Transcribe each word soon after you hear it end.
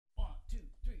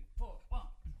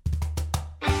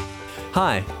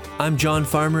Hi, I'm John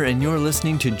Farmer, and you're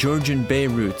listening to Georgian Bay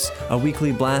Roots, a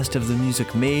weekly blast of the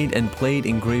music made and played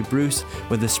in Grey Bruce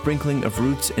with a sprinkling of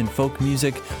roots and folk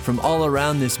music from all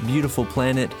around this beautiful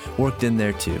planet worked in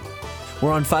there too.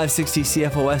 We're on 560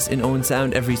 CFOS in Owen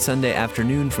Sound every Sunday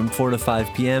afternoon from 4 to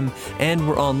 5 p.m., and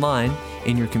we're online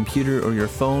in your computer or your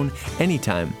phone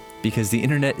anytime, because the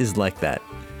internet is like that.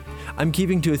 I'm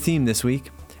keeping to a theme this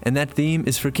week, and that theme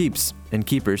is for keeps and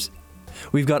keepers.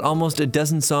 We've got almost a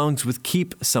dozen songs with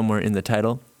keep somewhere in the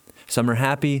title. Some are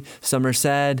happy, some are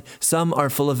sad, some are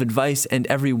full of advice, and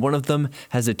every one of them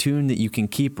has a tune that you can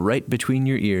keep right between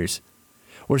your ears.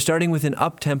 We're starting with an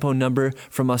up-tempo number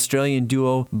from Australian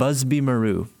duo Busby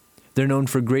Marou. They're known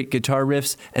for great guitar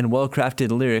riffs and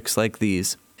well-crafted lyrics like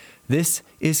these. This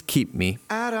is Keep Me.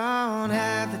 I don't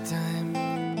have the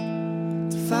time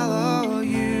to follow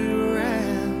you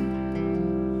around.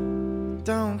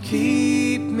 Don't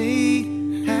keep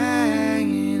me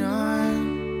hanging on.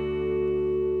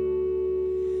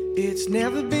 It's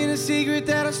never been a secret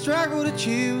that I struggle to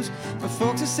choose. My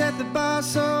folks have set the bar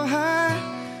so high,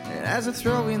 and as I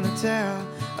throw in the towel,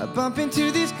 I bump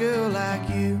into this girl like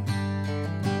you.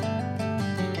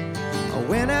 I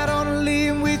went out on a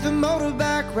limb with a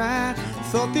motorbike ride,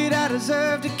 thought that I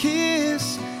deserved a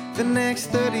kiss. The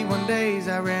next 31 days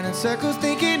I ran in circles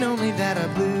thinking only that I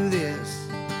blew this.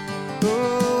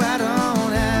 Oh, I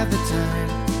don't have the time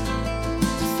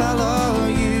to follow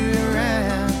you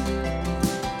around.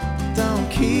 Don't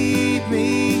keep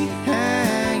me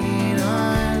hanging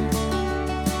on.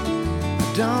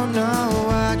 I don't know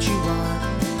what you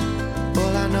want.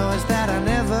 All I know is that I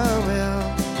never will.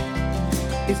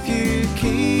 If you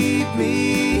keep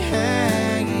me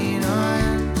hanging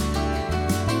on.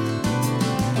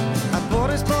 I bought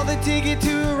a spotted ticket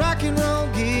to a rock and roll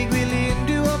gig, willing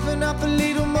to open up a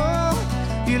little more.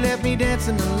 You left me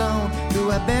dancing alone to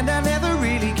a band I never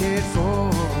really cared for.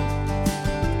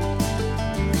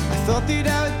 I thought that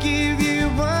I would give you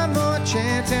one more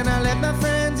chance, and I let my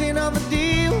friends in on the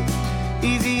deal.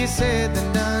 Easier said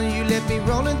than done, you left me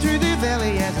rolling through the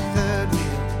valley as a third wheel.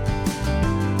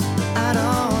 I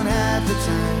don't have the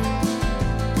time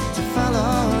to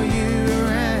follow you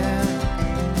around.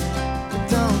 But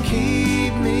don't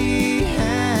keep me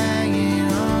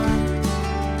hanging on.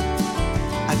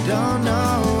 I don't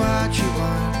know what you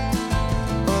want.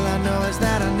 All I know is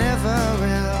that I never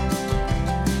will.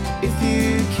 If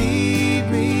you keep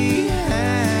me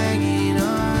hanging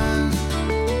on.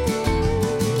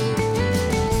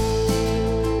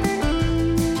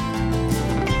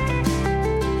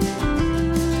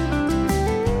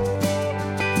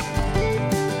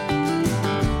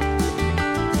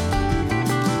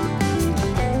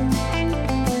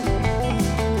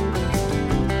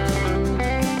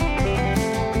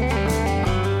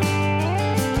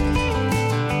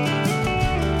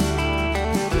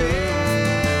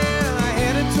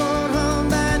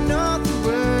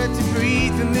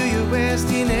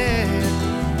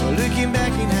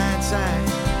 Back in hindsight,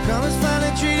 Promise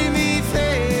finally treated me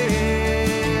fair.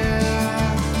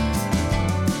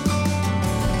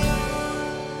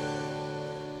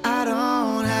 I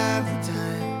don't have the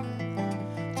time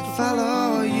to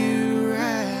follow you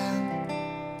around.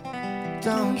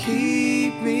 Don't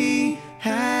keep me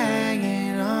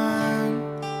hanging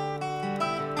on.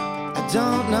 I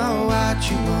don't know what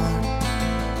you want,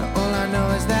 but all I know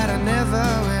is that I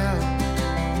never will.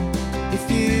 If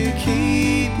you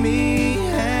keep me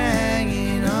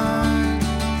hanging on.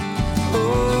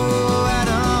 Oh, I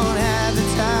don't have the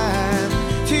time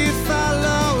to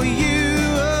follow you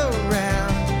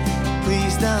around.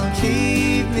 Please don't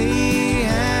keep me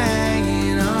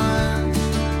hanging on.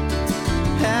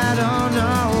 I don't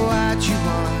know what you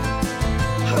want.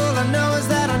 All I know is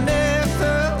that I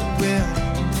never will.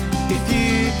 If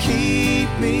you keep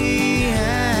me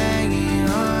hanging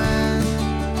on,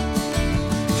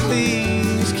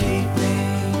 please keep me.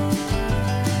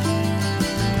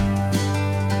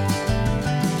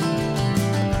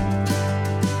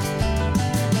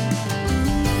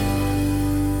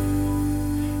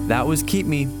 That was Keep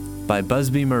Me by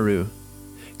Busby Marou.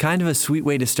 Kind of a sweet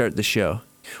way to start the show.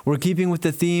 We're keeping with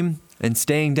the theme and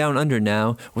staying down under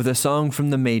now with a song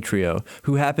from the May Trio,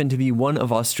 who happen to be one of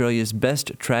Australia's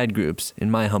best trad groups, in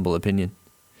my humble opinion.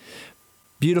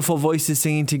 Beautiful voices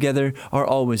singing together are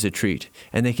always a treat,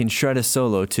 and they can shred a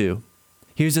solo too.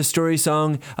 Here's a story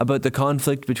song about the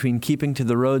conflict between keeping to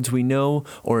the roads we know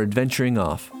or adventuring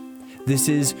off. This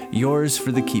is Yours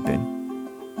for the Keeping.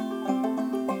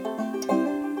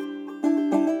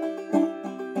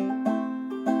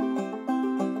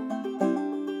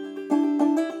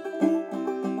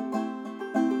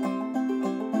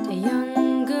 A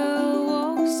young girl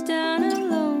walks down a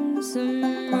lonesome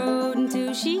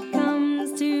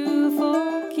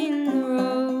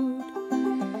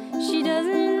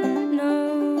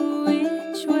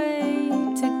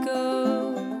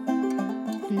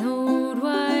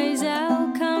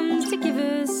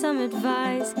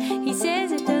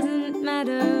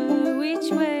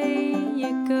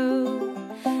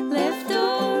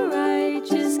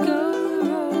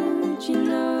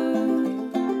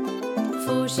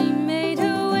Before she made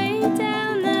her way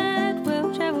down that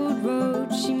well-traveled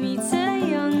road, she meets a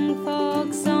young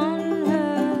fox on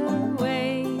her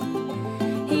way.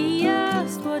 He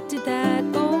asked, what did that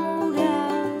old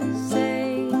owl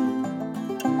say?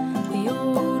 The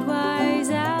old wise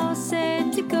owl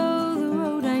said, to go the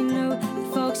road I know. The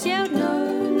fox yelled,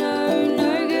 no, no,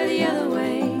 no, go the other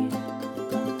way.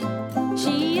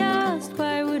 She asked,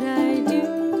 why would I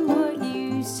do what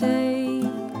you say?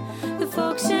 The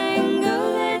fox sang,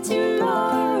 go there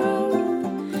tomorrow,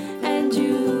 and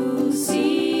you'll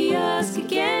see us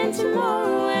again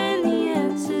tomorrow, and the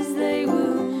answers they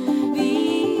will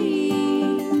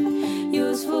be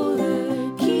yours for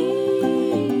the keeping,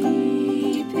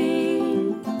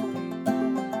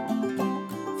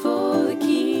 for the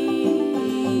keeping.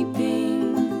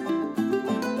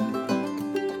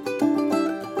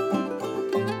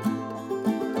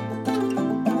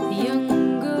 The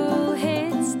young girl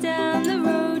heads down the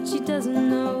road she doesn't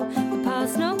know. The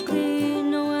path's not clear,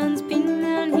 no one's been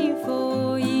down here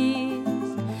for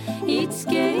years. It's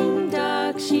getting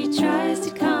dark, she tries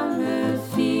to calm her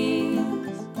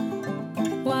fears.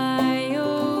 Why,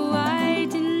 oh, why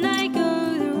didn't I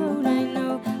go the road I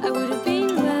know? I would have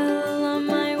been well on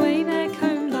my way back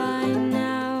home by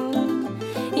now.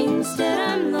 Instead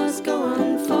I'm lost, go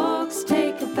on, fox,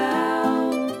 take a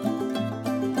bow.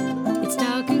 It's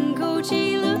dark and cold,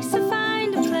 she looks to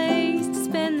find a place to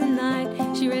spend the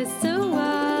night. She rests a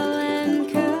while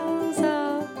and curls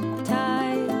up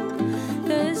tight.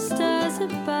 The stars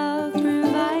above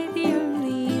provide the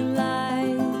only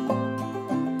light.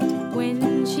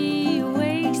 When she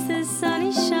awakes, the sun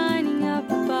is shining up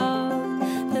above.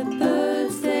 The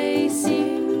birds, they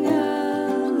sing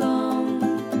along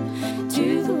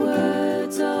to the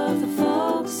words of the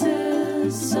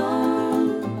fox's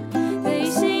song. They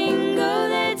sing, go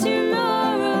there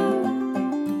tomorrow,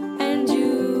 and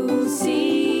you'll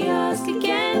see us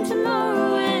again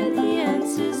tomorrow, and the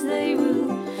answers they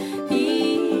will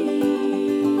be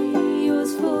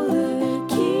yours for the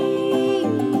keeping,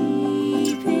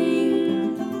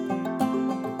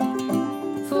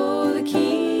 for the keeping.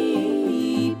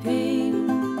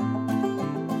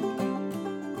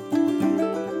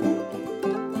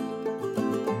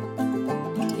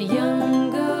 The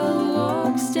young girl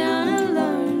walks down a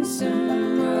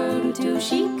lonesome road until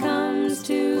she comes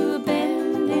to a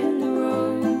bend in the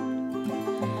road.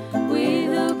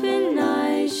 With open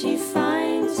eyes, she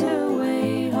finds her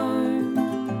way home.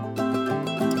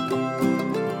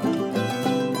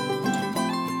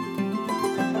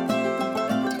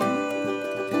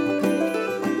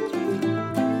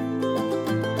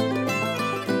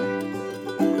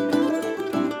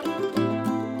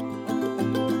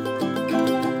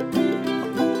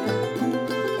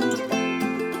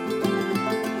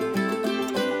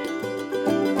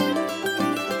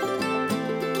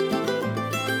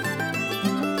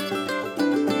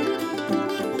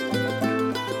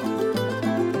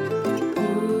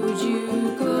 Would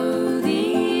you go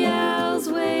the owl's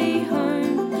way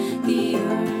home? The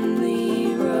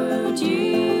only road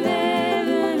you've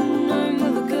ever known.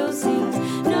 Well, the girl sings,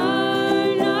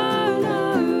 no, no,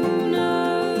 no,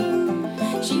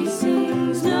 no. She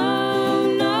sings,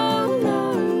 no, no,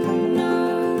 no,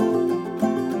 no.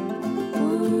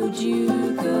 Would you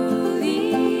go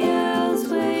the owl's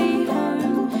way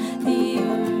home? The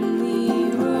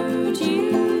only road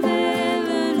you've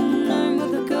ever known.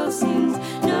 Well, the girl sings,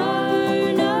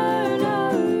 no, no,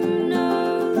 no,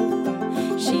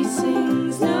 no. She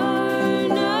sings, no,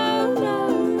 no,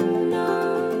 no, no.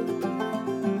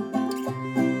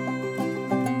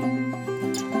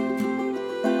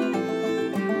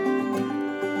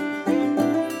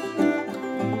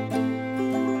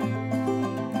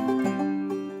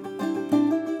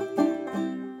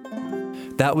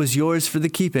 That was Yours for the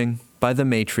Keeping by the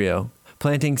May Trio,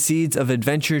 planting seeds of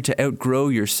adventure to outgrow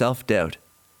your self-doubt.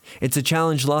 It's a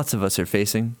challenge lots of us are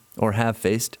facing, or have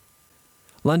faced.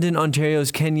 London,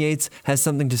 Ontario's Ken Yates has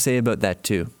something to say about that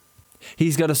too.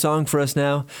 He's got a song for us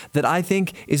now that I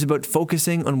think is about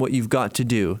focusing on what you've got to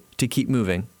do to keep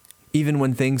moving, even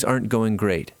when things aren't going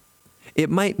great.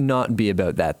 It might not be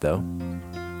about that though.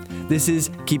 This is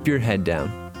Keep Your Head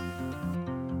Down.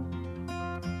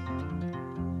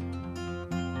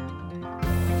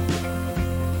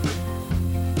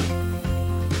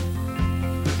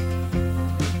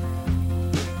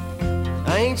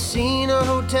 I ain't seen a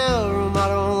hotel room I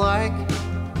don't like.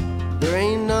 There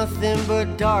ain't nothing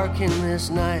but dark in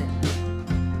this night.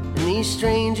 And these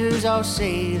strangers all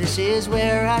say this is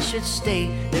where I should stay.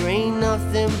 There ain't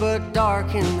nothing but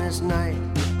dark in this night.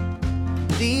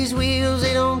 These wheels,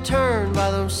 they don't turn by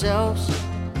themselves.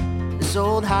 This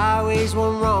old highway's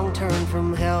one wrong turn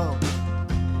from hell.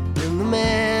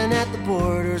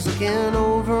 looking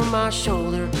over my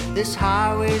shoulder. This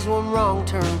highway's one wrong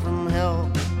turn from hell.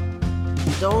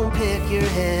 Don't pick your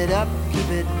head up, keep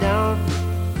it down.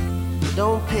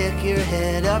 Don't pick your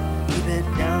head up, keep it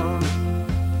down.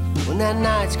 When that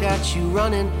night's got you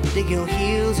running, dig your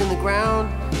heels in the ground.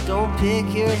 Don't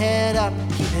pick your head up,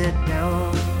 keep it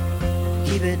down.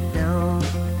 Keep it down.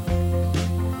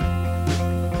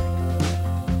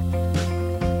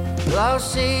 Well, I'll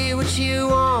say what you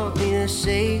want me to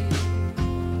say,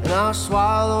 and I'll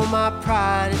swallow my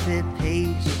pride if it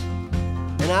pays.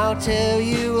 And I'll tell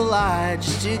you a lie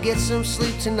just to get some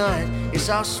sleep tonight. Yes,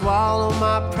 I'll swallow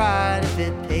my pride if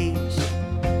it pays.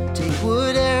 Take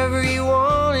whatever you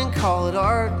want and call it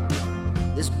art.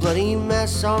 This bloody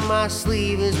mess on my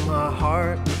sleeve is my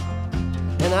heart.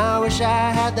 And I wish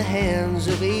I had the hands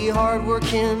of a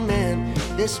hard-working man.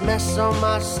 This mess on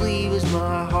my sleeve is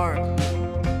my heart.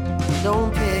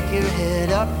 Don't pick your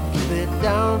head up, keep it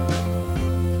down.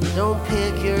 Don't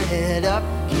pick your head up,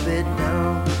 keep it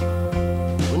down.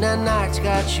 When that night's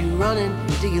got you running,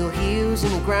 dig your heels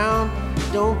in the ground.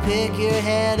 Don't pick your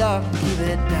head up, keep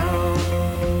it down.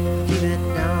 Keep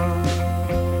it down.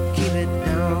 Keep it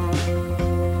down.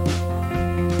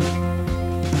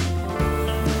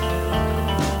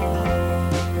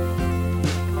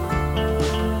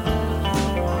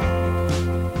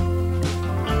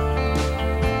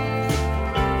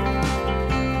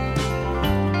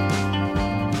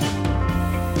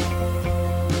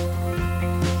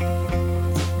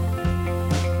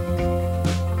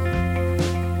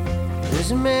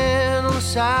 There's a man on the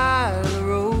side of the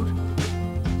road.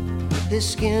 His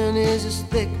skin is as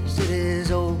thick as it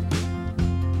is old.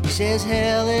 He says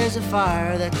hell is a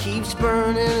fire that keeps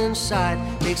burning inside.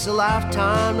 Takes a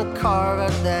lifetime to carve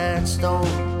out that stone.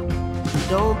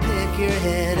 Don't pick your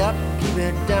head up, keep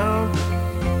it down.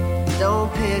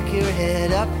 Don't pick your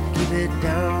head up, keep it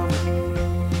down.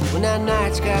 When that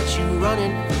night's got you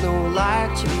running, no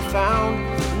light to be found,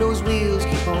 and those wheels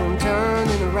keep on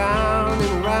turning around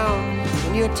and around.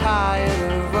 When you're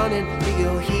tired of running, dig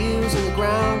your heels in the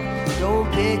ground.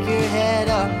 Don't pick your head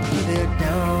up, keep it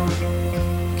down.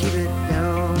 Keep it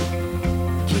down.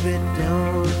 Keep it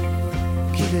down.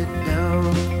 Keep it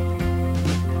down.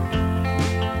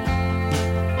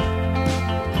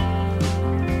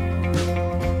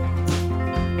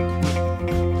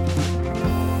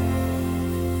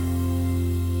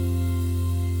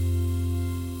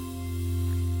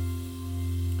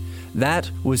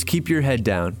 That was Keep Your Head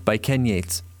Down by Ken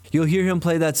Yates. You'll hear him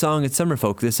play that song at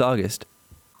Summerfolk this August.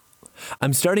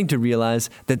 I'm starting to realize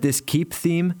that this keep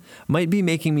theme might be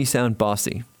making me sound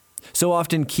bossy. So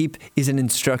often keep is an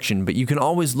instruction, but you can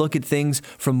always look at things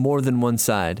from more than one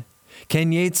side.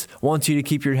 Ken Yates wants you to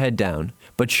keep your head down,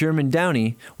 but Sherman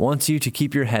Downey wants you to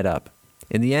keep your head up.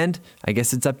 In the end, I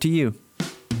guess it's up to you.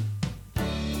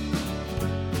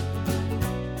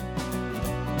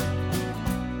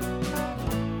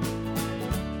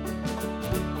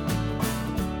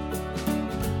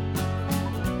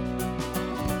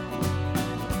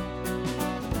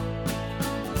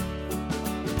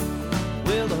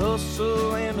 Well, the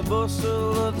hustle and the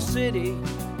bustle of the city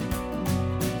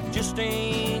just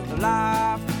ain't a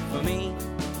life for me.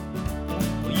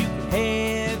 Well, you can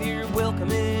have your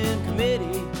welcoming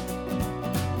committee,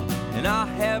 and I'll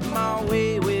have my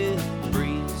way with the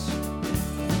breeze.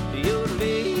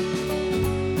 Yodelay,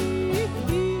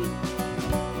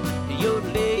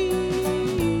 yodelay.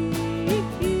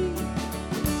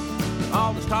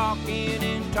 All this talking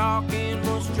and talking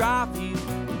must drive you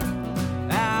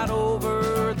out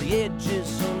over the edges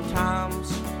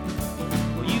sometimes.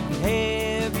 Well, you can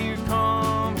have your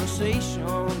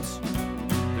conversations,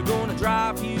 they're gonna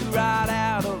drive you right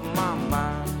out of my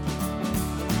mind.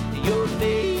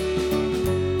 Yodelay,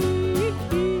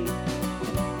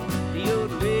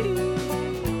 yodelay.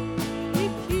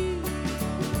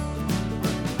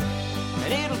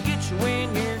 And it'll get you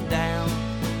when you're down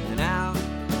and out,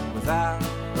 without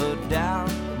a doubt,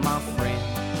 my friend.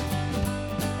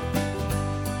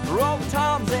 For all the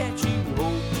times that you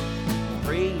hope,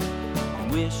 prayed,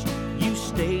 and wished you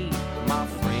stayed, my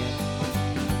friend.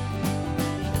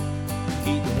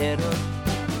 Keep your head up.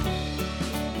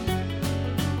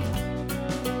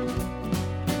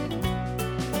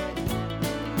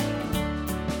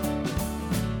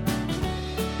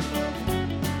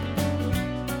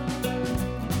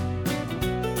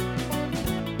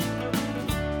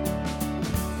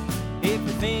 If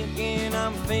you're thinking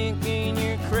I'm thinking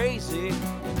you're crazy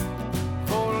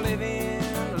for living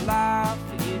the life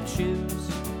that you choose,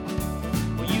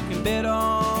 well, you can bet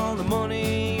all the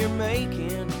money you're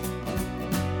making,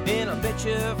 and I'll bet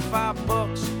you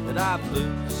 $5 that I'd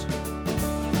lose.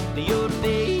 The old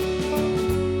day,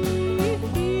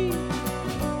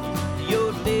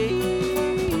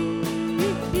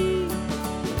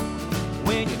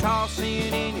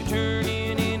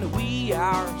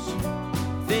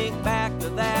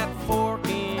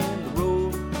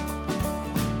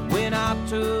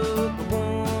 took the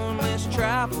one less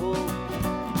traveled,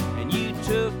 and you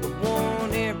took the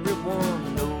one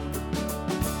everyone knows.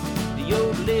 The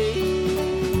yodeling,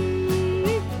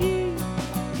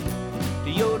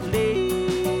 the yodeling,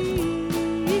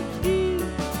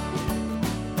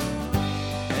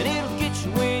 and it'll get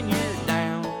you when you're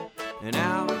down and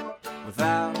out,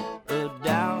 without a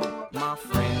doubt, my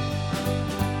friend.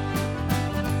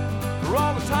 For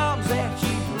all the times that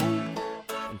you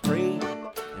hoped and prayed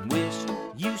and wished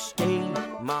you stayed,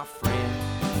 my friend.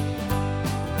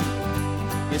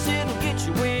 Yes, it'll get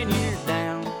you when you're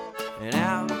down and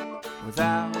out,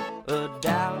 without a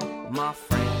doubt, my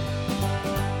friend.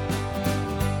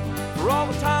 For all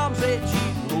the times that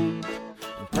you hoped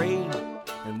and prayed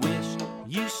and wished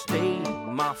you stayed,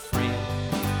 my friend.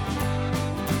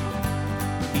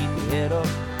 Keep your head up.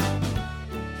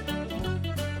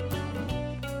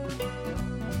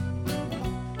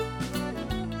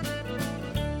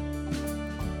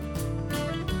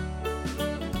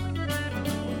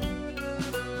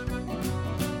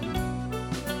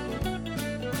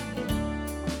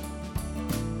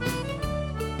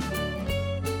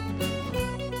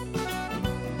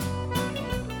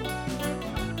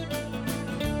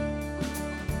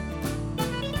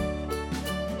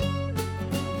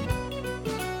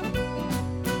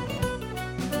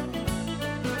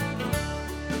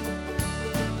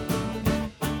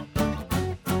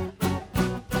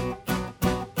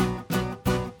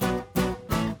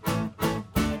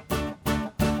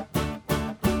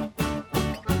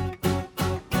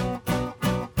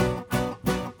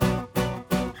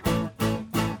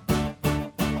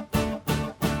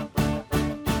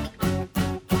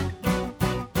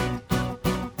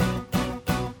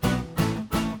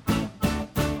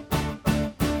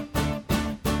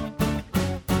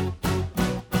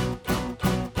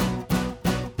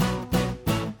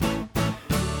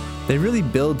 They really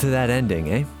build to that ending,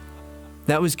 eh?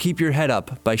 That was Keep Your Head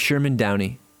Up by Sherman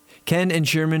Downey. Ken and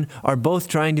Sherman are both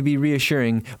trying to be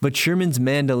reassuring, but Sherman's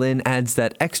mandolin adds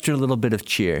that extra little bit of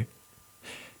cheer.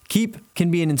 Keep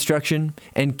can be an instruction,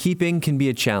 and keeping can be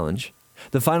a challenge.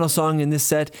 The final song in this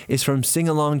set is from Sing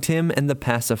Along Tim and the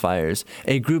Pacifiers,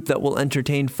 a group that will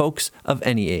entertain folks of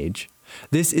any age.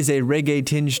 This is a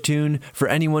reggae-tinged tune for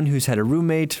anyone who's had a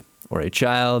roommate, or a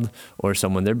child, or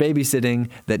someone they're babysitting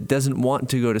that doesn't want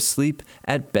to go to sleep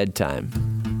at bedtime.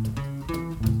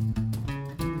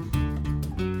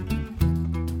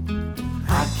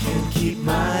 I can't keep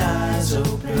my eyes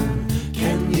open.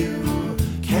 Can you?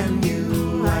 Can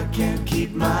you? I can't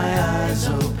keep my eyes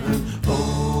open.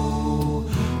 Oh,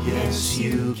 yes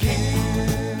you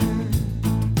can.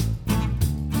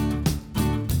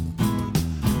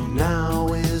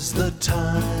 Now is the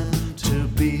time to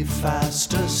be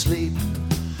fast asleep.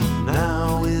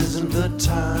 Now isn't the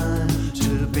time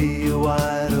to be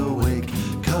wide awake,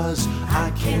 'cause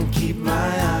I can't keep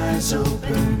my eyes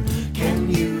open. Can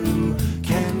you?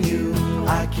 Can you?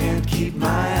 I can't keep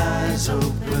my eyes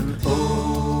open.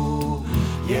 Oh,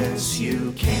 yes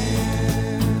you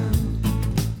can.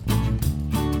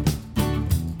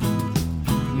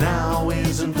 Now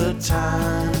isn't the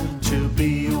time to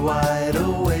be wide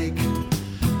awake.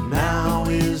 Now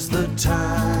is the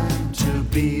time to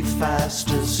be fast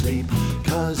asleep,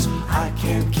 'cause I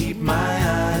can't keep my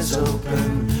eyes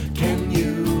open. Can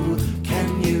you?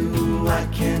 Can you? I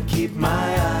can't keep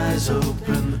my eyes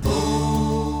open.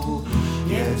 Oh,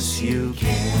 yes you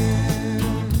can.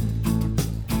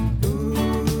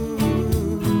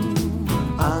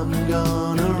 I'm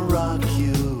gonna rock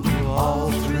you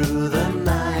all through the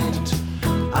night.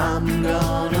 I'm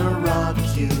gonna rock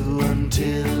you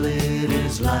until it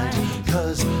is light,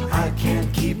 'cause I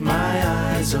can't keep my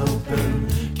eyes open.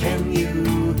 Can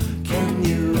you? Can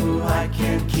you? I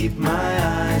can't keep my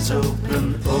eyes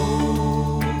open.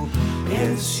 Oh,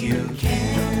 yes you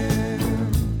can.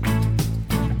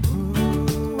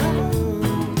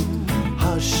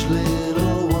 Hush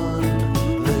little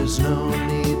one, there's no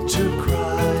need to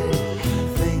cry.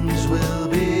 Things will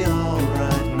be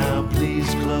alright. Now please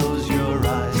close your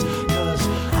eyes, 'cause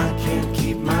I can't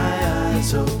keep my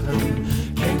eyes open.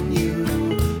 Can you?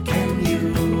 Can you?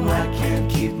 I can't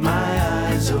keep my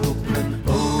eyes open.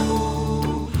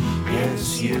 Oh,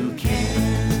 yes you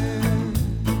can.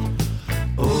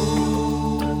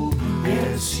 Oh,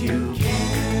 yes you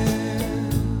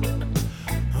can.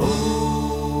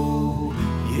 Oh,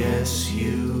 yes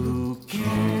you can.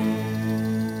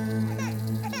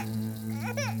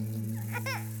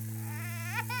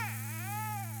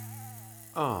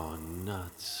 Oh,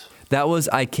 nuts. That was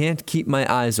I Can't Keep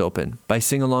My Eyes Open by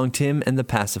Sing Along Tim and the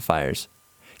Pacifiers.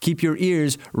 Keep your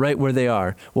ears right where they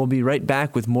are. We'll be right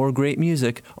back with more great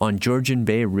music on Georgian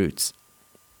Bay Roots.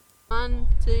 1,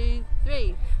 2,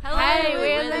 3. Hello, Hey,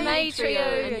 we're the May Trio,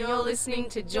 and you're listening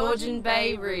to Georgian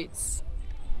Bay Roots.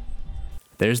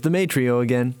 There's the May Trio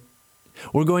again.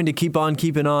 We're going to keep on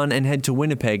keeping on and head to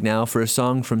Winnipeg now for a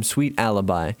song from Sweet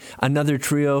Alibi, another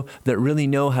trio that really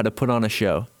know how to put on a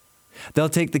show. They'll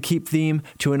take the Keep theme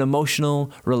to an emotional,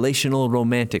 relational,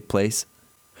 romantic place.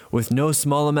 With no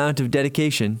small amount of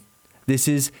dedication, this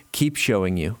is Keep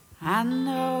Showing You. I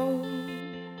know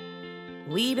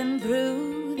we've been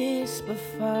through this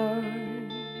before,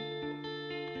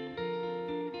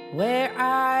 where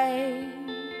I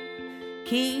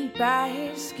keep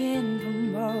asking for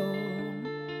more.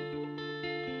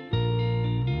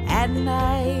 At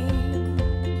night,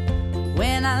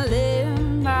 when I let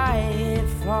my head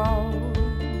fall,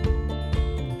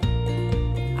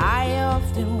 I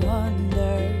often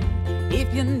wonder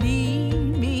if you need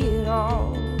me at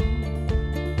all.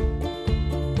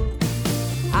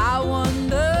 I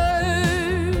wonder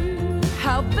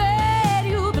how bad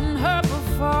you've been hurt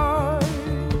before.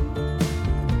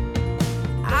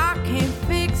 I can't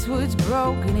fix what's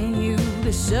broken in you.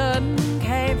 The sun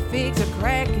can't fix a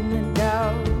crack in the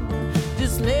door.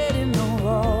 Just let it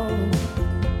know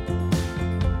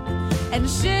and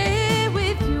share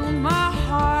with you my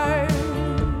heart.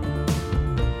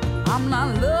 I'm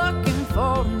not looking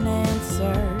for an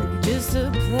answer, just a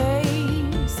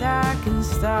place I can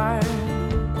start.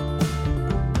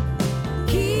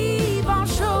 Keep on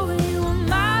showing you what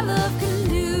my love can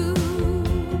do.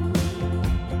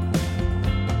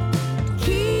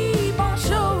 Keep on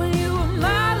showing you what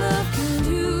my love can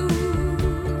do.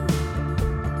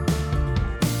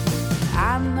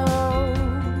 I know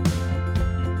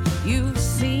you've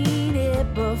seen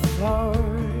it before.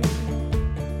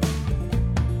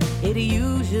 It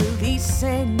usually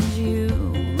sends you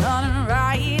running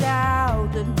right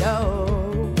out the door.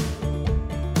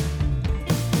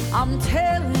 I'm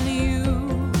telling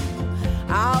you,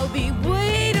 I'll be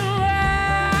waiting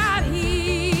right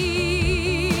here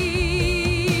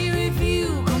if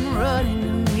you come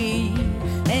running to me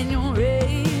and you're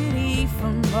ready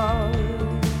for more.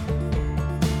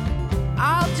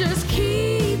 I'll just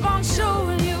keep on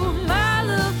showing you what my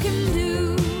love can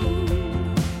do.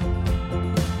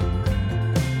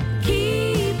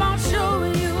 Keep on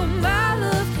showing you what my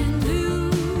love can do.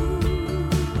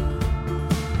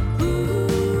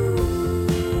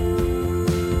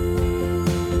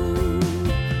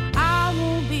 I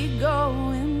won't be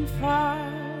going far.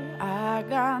 I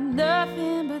got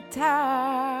nothing but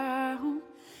time,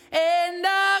 and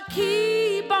I'll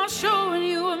keep on showing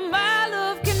you what my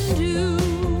love can do.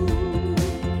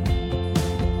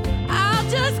 I'll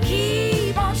just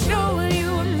keep on showing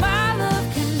you what my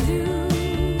love can do.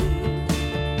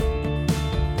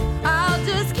 I'll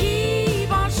just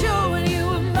keep on showing you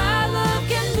what my love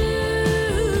can do.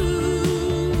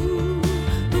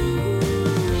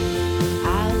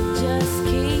 I'll just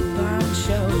keep on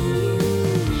showing you,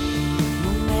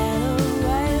 no matter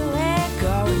what we're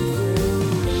going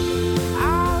through.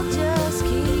 I'll just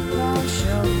keep on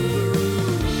showing you.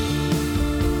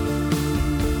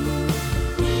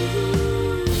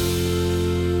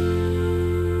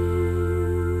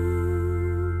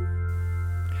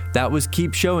 That was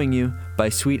Keep Showing You by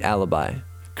Sweet Alibi.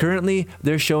 Currently,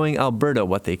 they're showing Alberta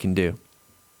what they can do.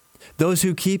 Those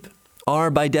who keep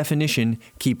are, by definition,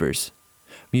 keepers.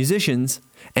 Musicians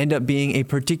end up being a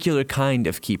particular kind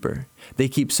of keeper. They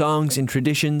keep songs and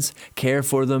traditions, care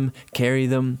for them, carry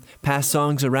them, pass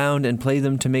songs around and play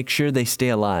them to make sure they stay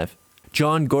alive.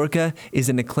 John Gorka is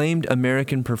an acclaimed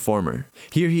American performer.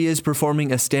 Here he is performing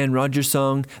a Stan Rogers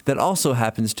song that also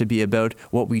happens to be about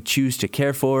what we choose to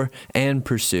care for and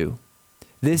pursue.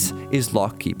 This is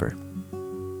Lockkeeper.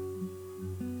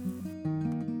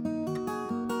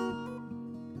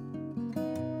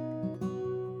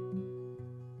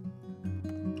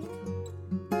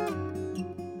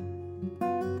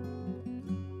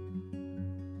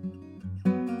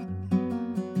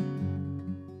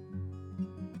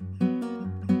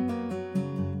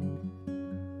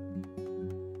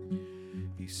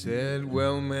 He said,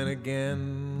 well met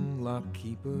again,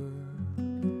 lockkeeper.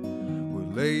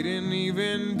 We're laden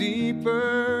even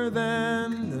deeper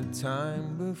than the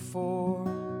time before.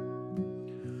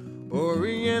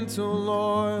 Oriental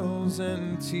oils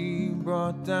and tea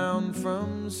brought down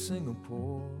from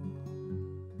Singapore.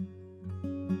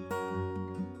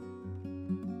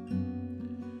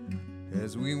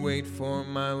 As we wait for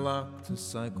my lock to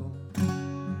cycle,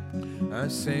 I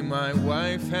say my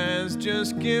wife has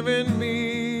just given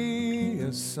me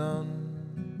a son.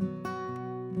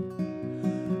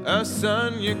 A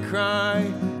son, you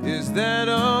cry, is that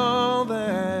all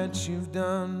that you've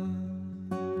done?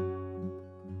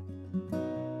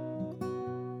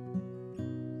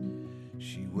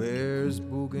 wears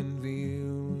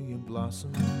bougainvillea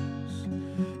blossoms.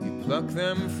 You pluck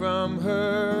them from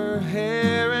her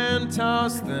hair and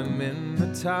toss them in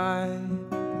the tide.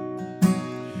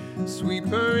 Sweep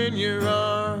her in your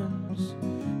arms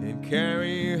and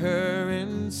carry her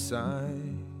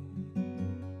inside.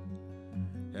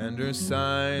 And her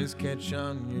sighs catch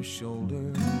on your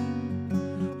shoulder.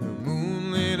 Her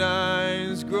moonlit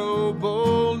eyes grow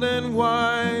bold and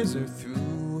wiser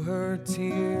through her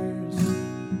tears.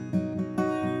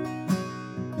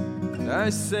 I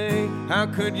say, how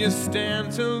could you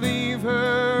stand to leave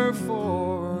her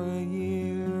for a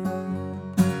year?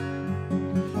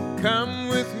 Come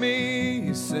with me,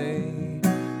 you say,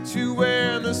 to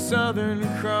where the Southern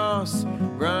Cross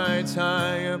rides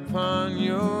high upon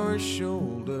your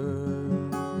shoulder.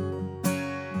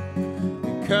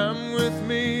 And come with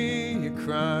me, you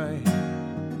cry,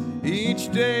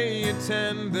 each day you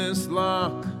tend this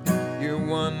lock, you're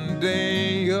one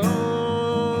day older,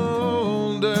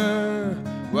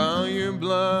 while your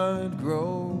blood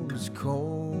grows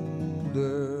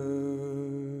colder.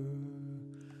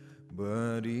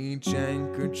 But each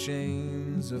anchor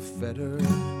chains a fetter,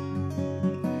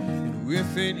 and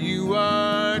with it you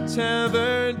are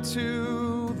tethered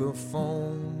to the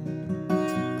foam.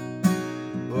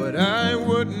 But I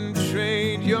wouldn't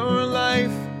trade your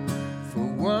life for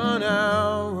 1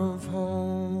 hour of home.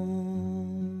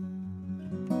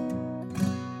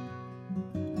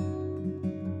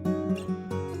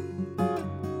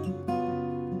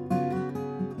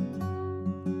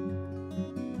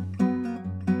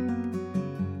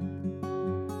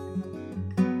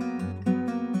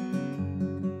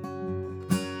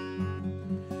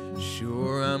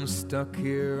 Sure, I'm stuck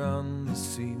here on the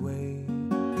seaway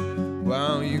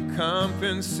while you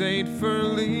compensate for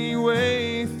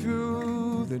leeway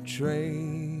through the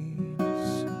trades,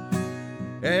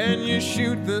 and you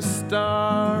shoot the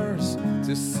stars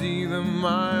to see the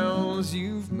miles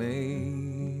you've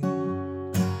made,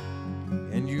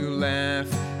 and you laugh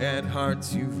at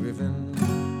hearts you've riven.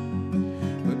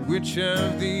 But which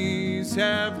of these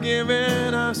have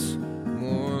given us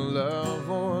more love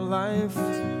or life?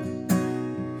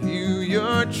 You,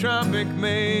 your tropic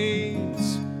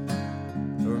maids,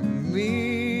 or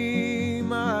me,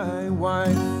 my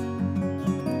wife?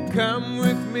 Come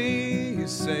with me, you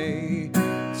say,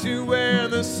 to where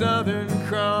the Southern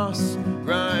Cross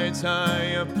rides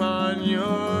high upon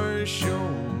your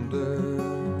shoulder.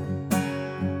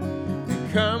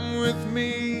 And come with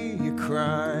me, you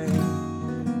cry,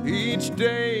 each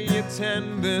day you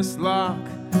tend this lock,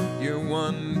 you're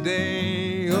one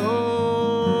day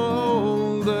older,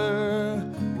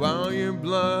 while your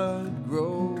blood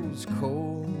grows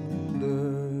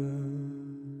colder.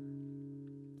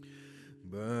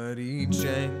 But each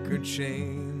anchor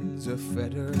chains a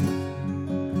fetter,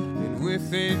 and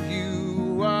with it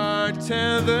you are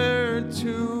tethered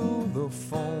to the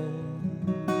foam.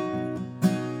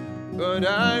 But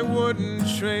I wouldn't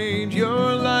trade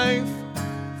your life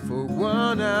for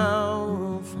 1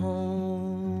 hour of home.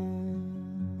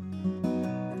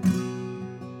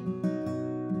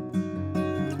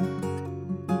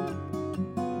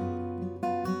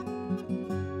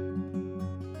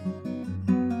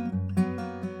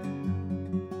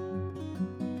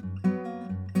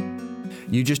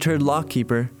 You just heard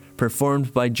Lockkeeper,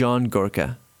 performed by John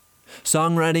Gorka.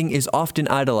 Songwriting is often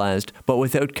idolized, but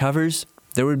without covers,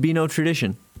 there would be no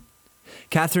tradition.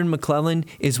 Catherine McClellan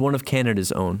is one of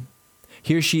Canada's own.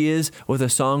 Here she is with a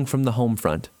song from the home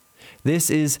front. This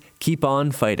is Keep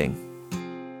On Fighting.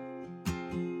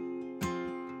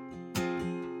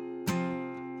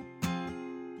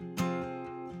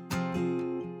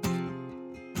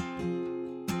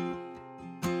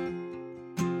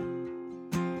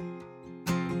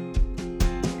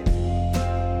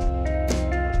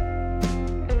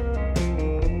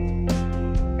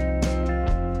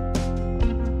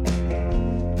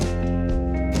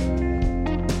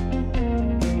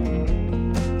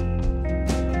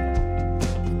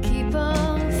 Keep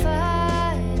on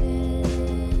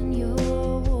fighting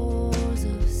your wars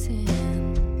of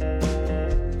sin.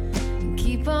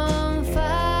 Keep on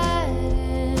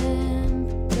fighting,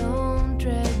 but don't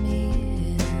drag me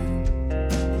in.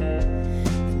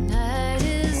 The night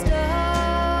is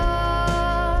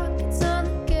dark, it's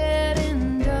only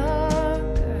getting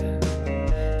darker,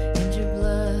 and your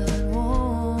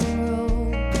blood-warm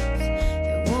rose,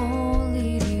 it won't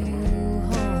lead you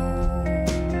home.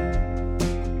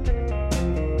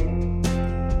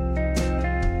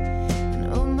 And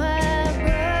oh, my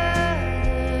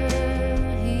brother,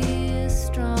 he is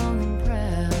strong and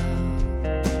proud,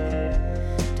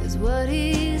 does what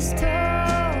he's told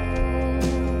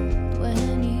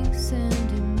when you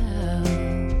send him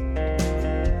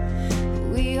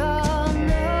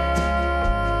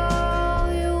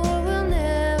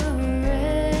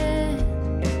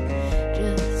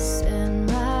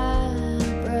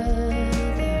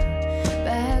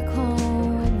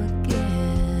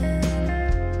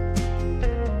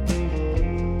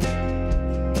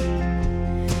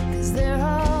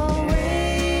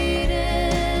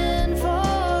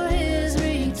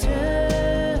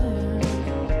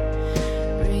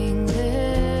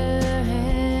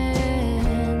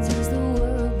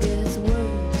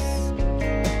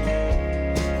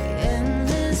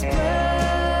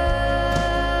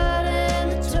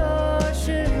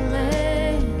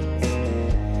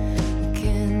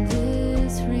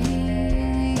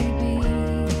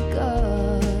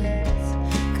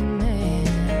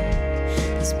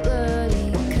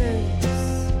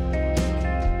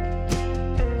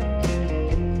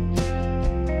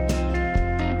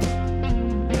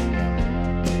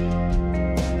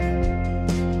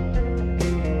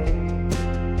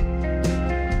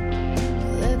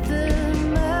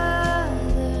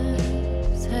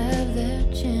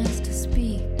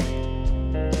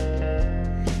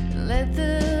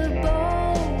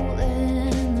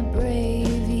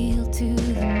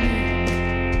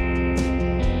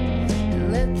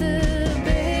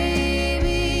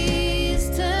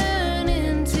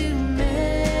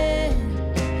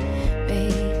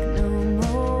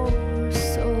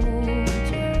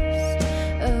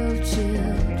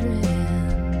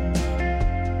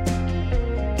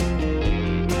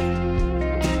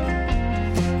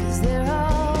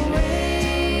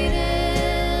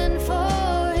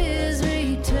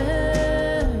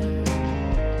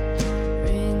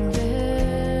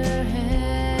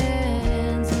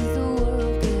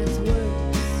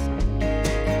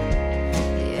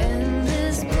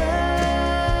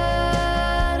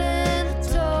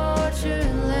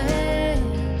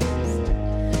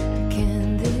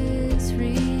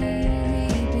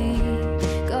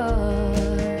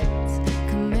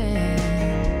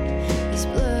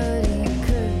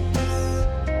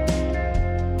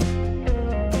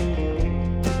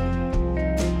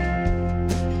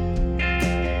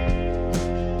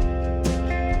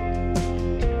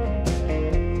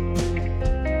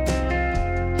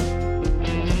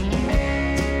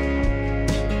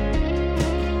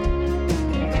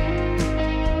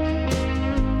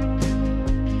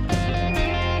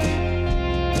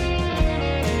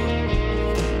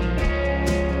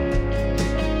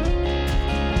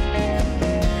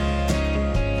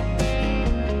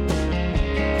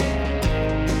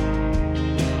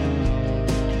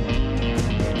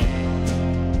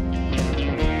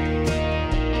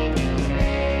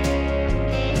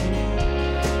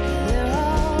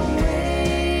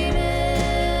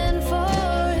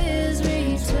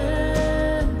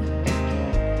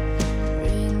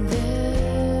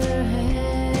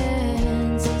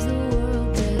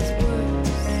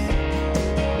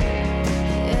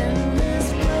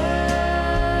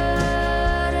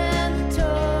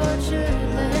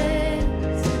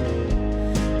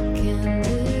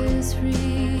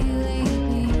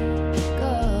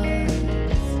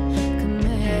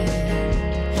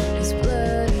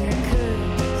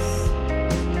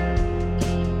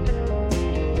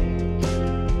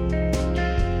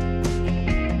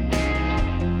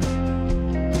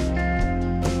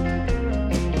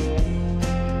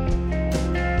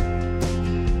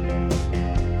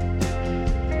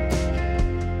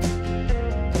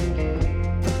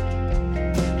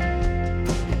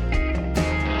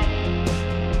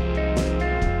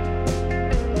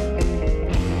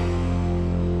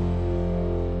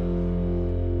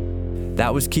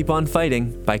That was Keep On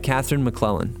Fighting by Catherine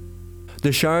McClellan.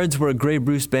 The Shards were a Grey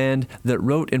Bruce band that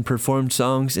wrote and performed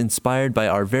songs inspired by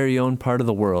our very own part of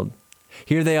the world.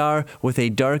 Here they are with a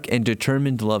dark and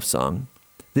determined love song.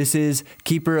 This is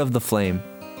Keeper of the Flame.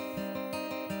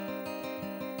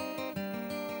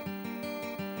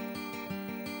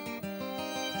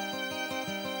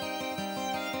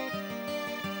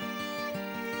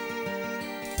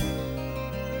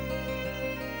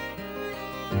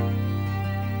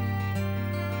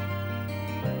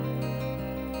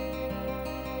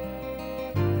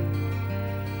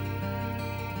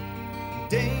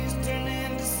 Days turn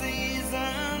into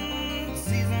seasons,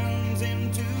 seasons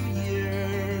into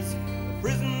years. A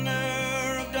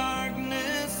prisoner of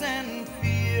darkness and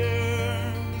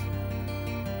fear.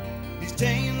 These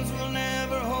chains will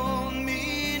never hold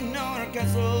me, nor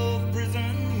castle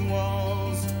prison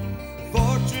walls. The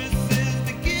fortress is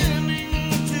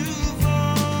beginning to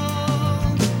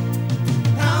fall.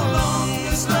 How long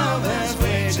this love has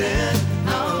waited,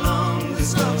 how long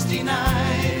this love's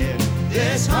denied.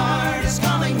 This heart is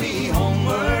calling me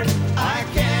homeward. I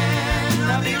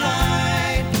cannot be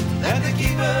lied. That the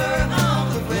keeper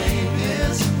of the flame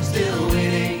is still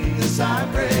waiting. This I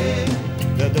pray.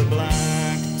 That the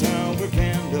black tower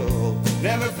candle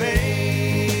never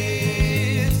fades,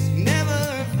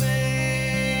 never fades.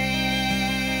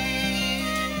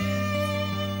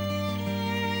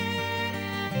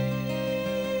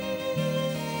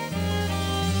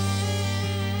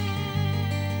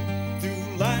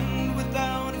 Through land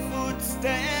without a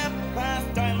footstep,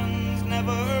 past islands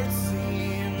never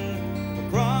seen,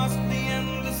 across the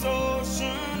endless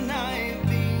ocean I've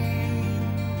been,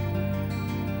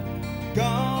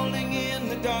 calling in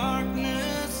the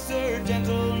darkness, her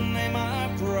gentle name I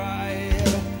cried.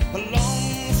 Along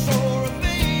the shore of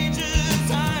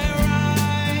ages I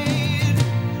ride.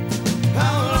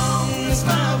 How long this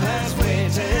love has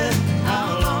waited,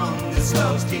 how long this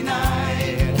love's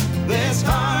denied. This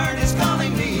heart is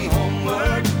calling me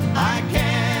homeward. I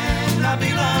cannot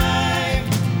be lied.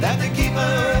 That the keeper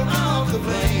of the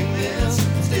flame is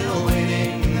still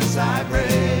waiting as I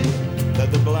pray.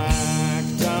 That the black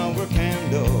tower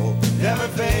candle never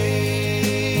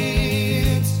fades.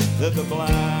 That the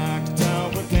black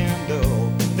tower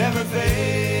candle never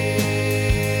fades.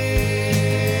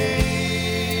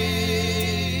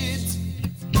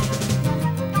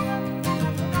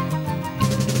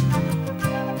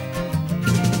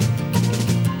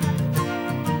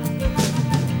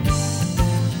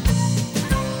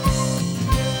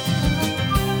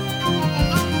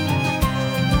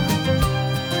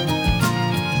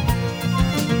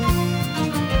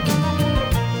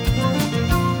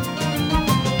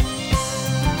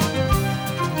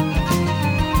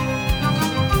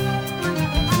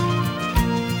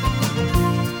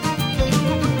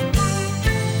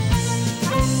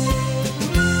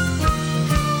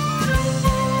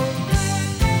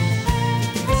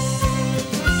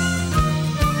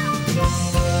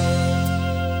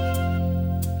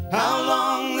 How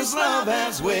long this love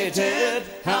has waited,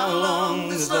 how long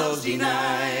this love's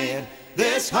denied.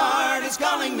 This heart is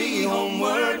calling me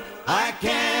homeward. I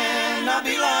cannot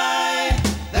be lied.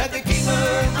 That the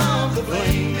keeper of the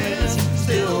flame is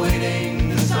still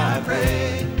waiting as I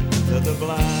pray. That the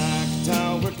black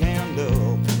tower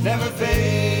candle never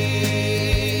fades.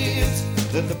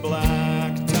 That the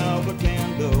black tower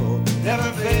candle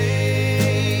never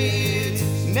fades,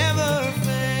 never fades.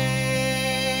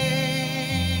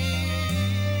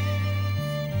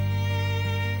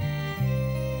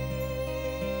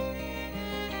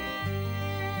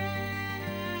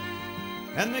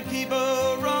 And the keeper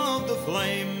of the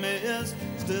flame is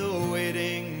still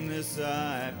waiting, this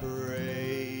I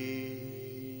pray.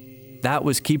 That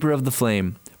was Keeper of the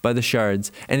Flame by the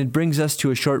Shards, and it brings us to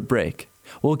a short break.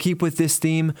 We'll keep with this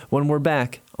theme when we're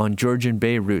back on Georgian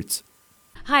Bay Roots.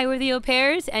 Hi, we're the Au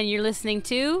Pairs, and you're listening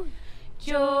to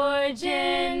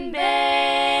Georgian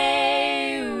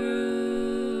Bay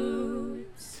Roots.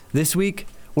 This week,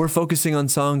 we're focusing on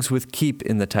songs with Keep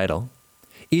in the title.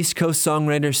 East Coast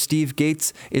songwriter Steve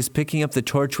Gates is picking up the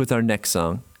torch with our next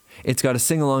song. It's got a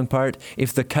sing-along part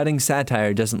if the cutting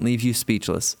satire doesn't leave you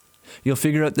speechless. You'll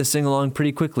figure out the sing-along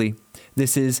pretty quickly.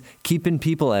 This is Keepin'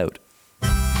 People Out.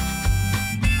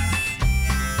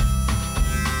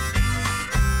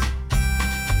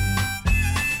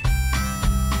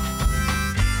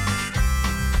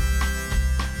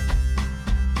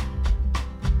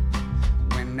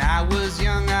 When I was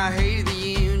young, I hated the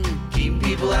union. Keeping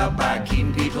people out by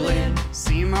keeping people in.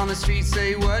 See 'em on the street,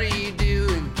 say, what are you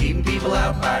doing? Keeping people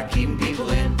out by keeping people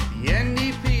in. The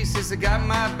NDP says they got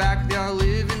my back. They all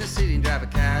live in the city and drive a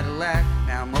Cadillac.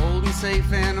 Now I'm old and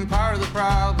safe and I'm part of the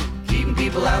problem. Keeping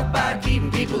people out by keeping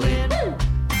people in.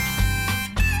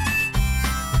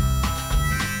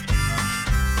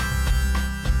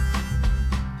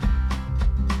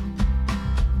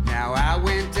 Now I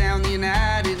went down the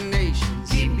United Nations,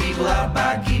 keeping people out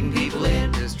by keeping people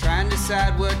in. Just trying to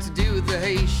decide what to do with the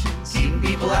Haitians, keeping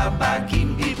people out by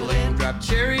keeping people in. Drop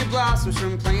cherry blossoms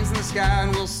from planes in the sky,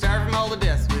 and we'll starve them all to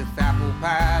death with apple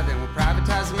pie. Then we'll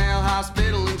privatize the male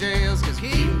hospital and jails, cause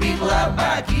keeping people out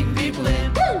by keeping people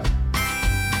in. Woo!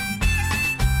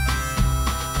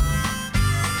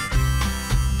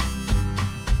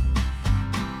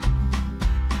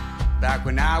 Back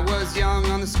when I was young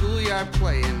on the schoolyard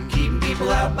playing, keeping people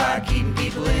out by keeping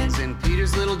people in. St.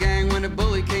 Peter's little gang when a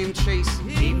bully came chasing,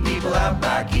 keeping people out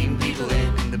by keeping people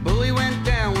in. And the bully went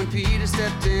down when Peter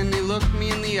stepped in. He looked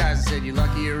me in the eyes and said, "You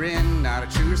lucky you're in. Not a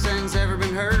truer sentence ever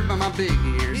been heard by my big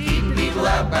ears. Keeping people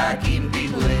out by keeping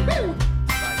people in." Woo!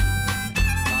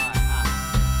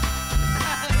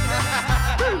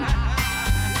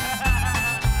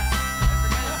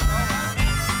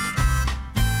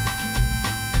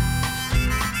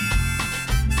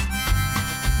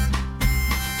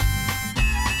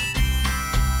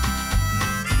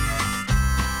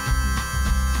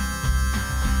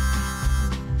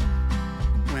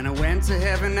 To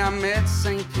heaven I met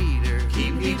St. Peter,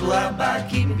 keeping people out by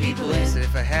keeping people in. Said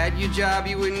if I had your job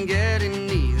you wouldn't get in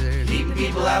either, keeping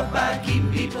people out by keeping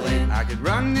people in. I could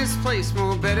run this place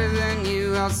more better than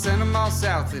you, I'll send them all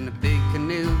south in a big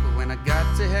canoe. But when I got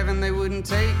to heaven they wouldn't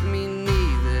take me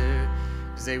neither,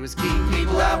 cause they was keeping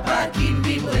people out by keeping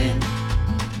people in.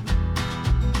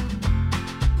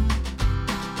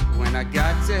 When I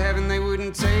got to heaven they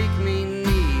wouldn't take me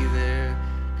neither,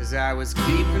 cause I was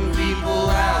keeping people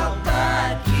out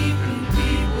by keeping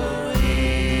people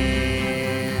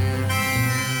in.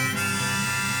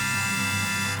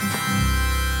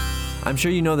 I'm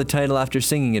sure you know the title after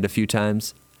singing it a few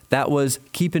times. That was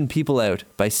Keepin' People Out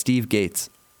by Steve Gates.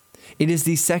 It is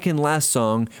the second last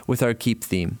song with our Keep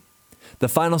theme. The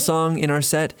final song in our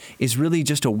set is really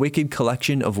just a wicked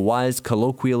collection of wise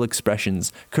colloquial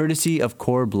expressions, courtesy of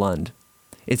Cor Blund.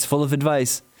 It's full of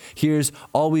advice. Here's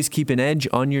Always Keep an Edge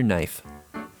on Your Knife.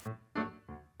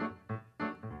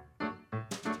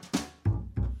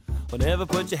 Well, never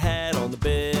put your hat on the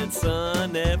bed,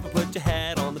 son, never put your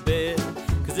hat on the bed.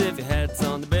 Cause if your hat's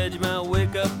on the bed, you might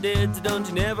wake up dead. So don't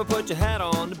you never put your hat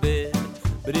on the bed.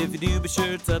 But if you do, be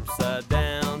sure it's upside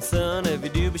down, son. If you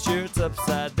do, be sure it's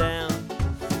upside down.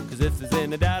 Cause if there's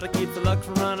any doubt, it keeps the luck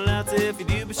from running out. So if you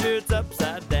do, be sure it's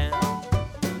upside down.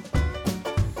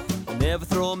 Never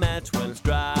throw a match when it's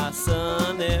dry,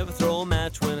 son. Never throw a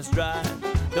match when it's dry.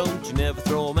 Don't you never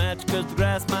throw a match, cause the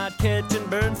grass might catch and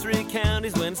burn 3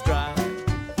 counties when it's dry.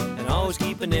 And always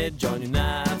keep an edge on your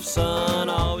knife, son.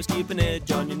 Always keep an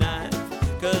edge on your knife.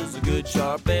 Cause a good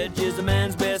sharp edge is a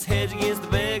man's best hedge against the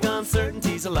vague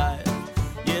uncertainties of life.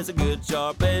 Yes, a good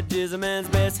sharp edge is a man's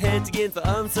best hedge against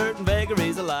the uncertain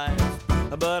vagaries of life.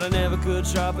 But I never could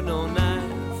sharpen no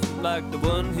knife like the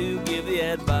one who give the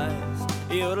advice.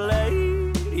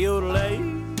 Yodelay, yodelay,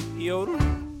 yodelay.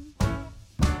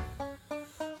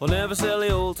 Well, never sell the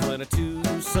old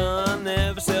 22, son.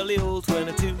 Never sell the old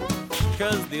 22.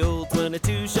 Cause the old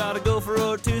 22 shot a gopher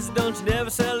or two. So don't you never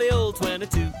sell the old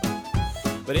 22.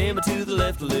 But aim it to the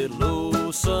left a little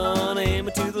low, son. Aim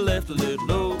it to the left a little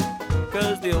low.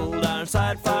 Cause the old iron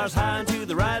sight fires high and to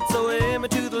the right. So aim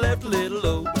it to the left a little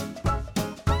low.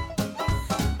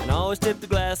 And always tip the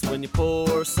glass when you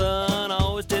pour, son.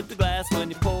 Always tip the glass when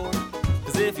you pour.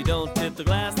 Cause if you don't tip the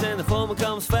glass, then the foam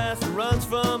comes fast and runs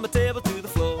from the table to the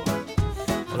floor.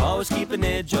 But always keep an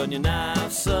edge on your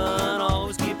knife, son.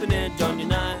 Always keep an edge on your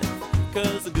knife.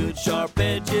 Cause a good sharp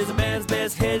edge is a man's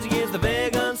best hedge against the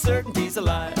vague uncertainties of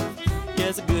life.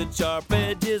 Yes, a good sharp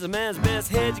edge is a man's best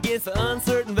hedge against the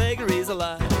uncertain vagaries of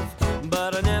life.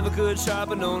 But I never could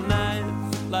sharpen no knife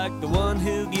like the one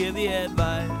who give the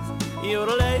advice.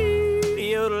 Yodelay,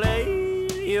 yodelay,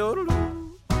 yodelay.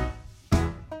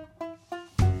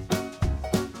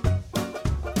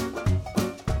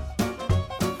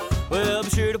 Well, be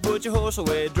sure to put your horse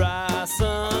away dry,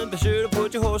 son. Be sure to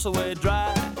put your horse away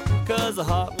dry. Cause a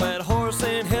hot, wet horse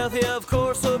ain't healthy, of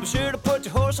course. So be sure to put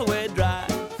your horse away dry.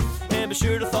 And be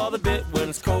sure to thaw the bit when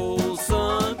it's cold,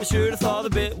 son. Be sure to thaw the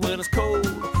bit when it's cold.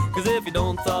 Cause if you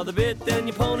don't thaw the bit, then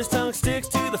your pony's tongue sticks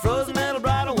to the frozen metal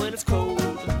bridle when it's cold.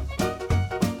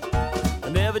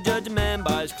 Never judge a man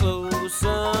by his clothes,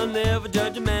 son. Never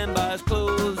judge a man by his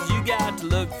clothes. You got to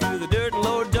look through the dirt and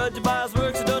Lord judge you by his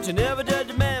work. So don't you never judge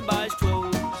a man by his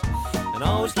clothes. And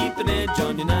always keep an edge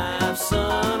on your knife,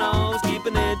 son. Always keep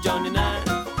an edge on your knife.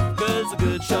 Cause a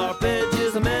good sharp edge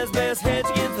is a man's best hedge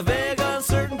against the vague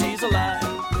uncertainties of life.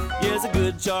 Yes,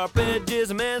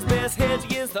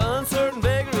 the uncertain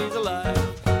vagaries of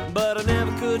life. But I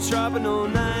never could sharpen no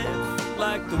knife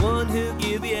like the one who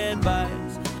give the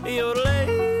advice. Yodelay,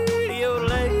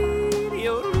 yodelay,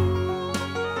 yodelay.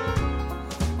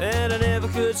 And I never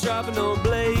could sharpen no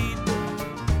blade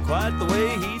quite the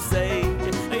way he say.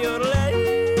 Yodelay,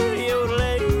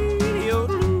 yodelay,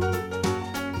 yodelay.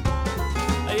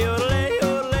 Yodelay,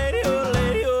 yodelay,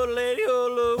 yodelay, yodelay,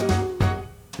 yodelay.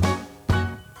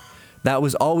 That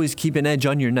was Always Keep an Edge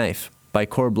on Your Knife by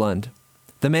Corb Lund.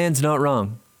 The man's not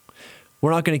wrong.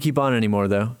 We're not going to keep on anymore,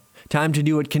 though. Time to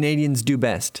do what Canadians do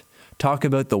best. Talk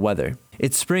about the weather.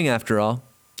 It's spring, after all.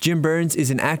 Jim Burns is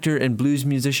an actor and blues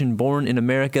musician born in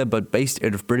America but based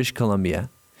out of British Columbia.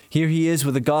 Here he is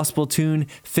with a gospel tune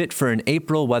fit for an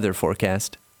April weather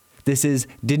forecast. This is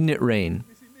Didn't It Rain?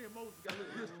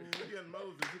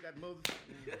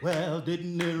 Well,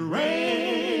 didn't it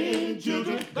rain,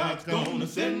 children? God's gonna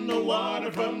send the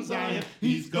water from Zion.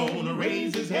 He's gonna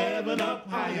raise his heaven up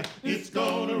higher. It's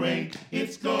gonna rain,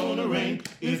 it's gonna rain,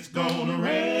 it's gonna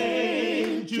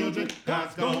rain, children.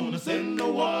 God's gonna send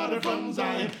the water from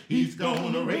Zion. He's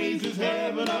gonna raise his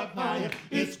heaven up higher.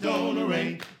 It's gonna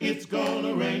rain, it's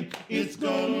gonna rain, it's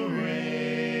gonna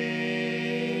rain.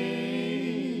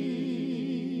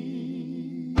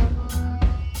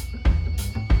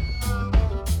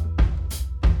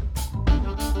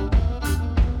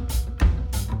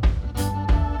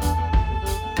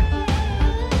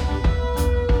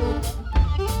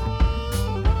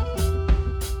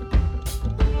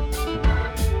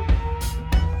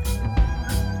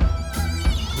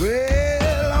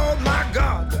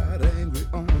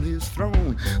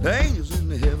 The angels in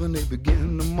the heaven, they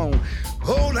begin to moan.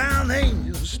 Hold down,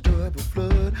 angels, stir up a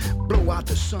flood. Blow out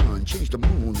the sun, change the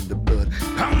moon into blood.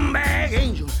 Come back,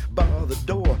 angels, bar the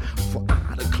door. For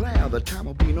I declare the time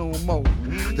will be no more.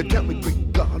 They tell me,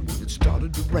 great God, when it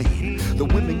started to rain, the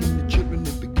women and the children,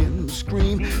 they begin to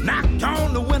scream. Knocked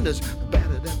on the windows,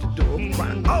 battered at the door,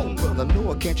 crying, oh, brother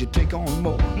Noah, can't you take on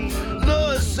more?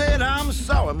 Noah said, I'm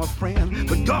sorry, my friend,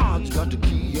 but God's got the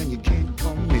key and you can't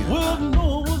come in. Well,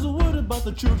 Noah was worried about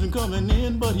the children coming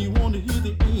in, but he wanted to hear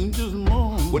the angels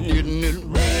moan. Well, didn't it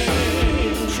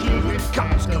rain, children?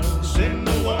 God's gonna send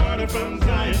the water from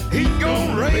Zion. He's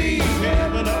gonna raise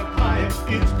heaven up higher.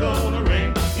 It's gonna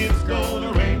rain, it's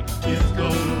gonna rain, it's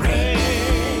gonna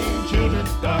rain, children.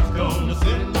 God's gonna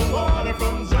send the water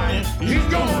from Zion. He's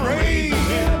gonna raise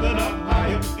heaven up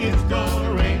higher. It's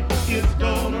gonna rain, it's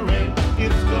gonna rain,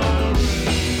 it's gonna rain.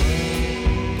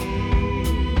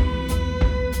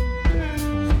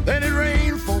 Then it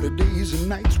rained 40 days and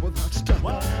nights without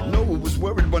stopping. Noah was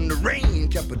worried when the rain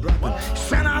kept it dropping. He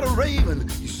sent out a raven,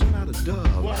 he sent out a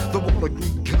dove. The water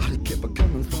great God, it kept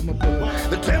coming from above.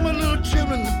 The 10 little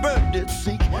children, the bird did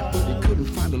seek, but he couldn't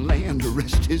find a land to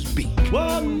rest his beak.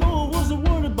 Well, Noah wasn't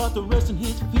worried about the resting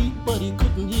his feet, but he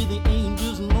couldn't hear the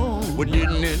angels moan. Well,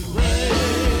 didn't it rain?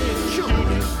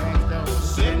 Children,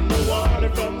 send the water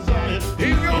from Zion.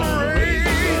 He's gonna rain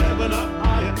heaven up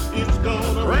higher. It's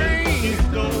gonna rain. It's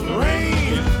gonna rain,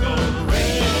 it's gonna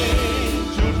rain,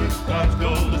 children. God's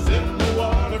gonna send the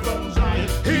water from Zion.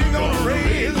 He's gonna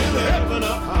raise the heaven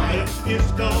up higher.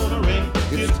 It's gonna rain,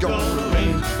 it's gonna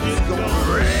rain, it's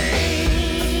gonna rain,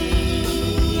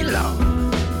 Lord.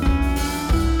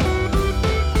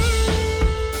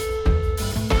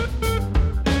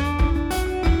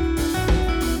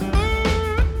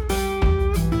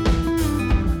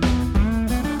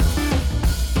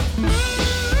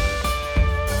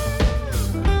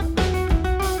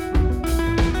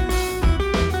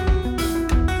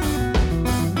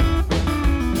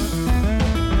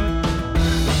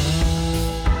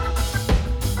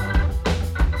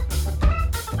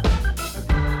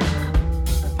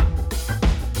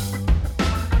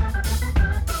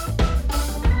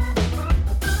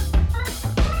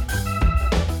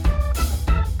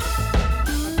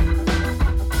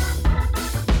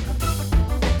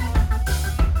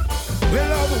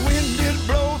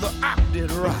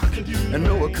 And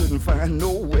Noah couldn't find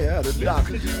nowhere to dock.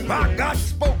 My God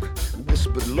spoke,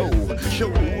 whispered low,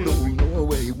 showed old Noah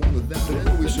where he wanted them to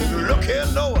go. He said, look here,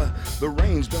 Noah, the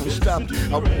rain's done stopped.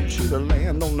 I want you to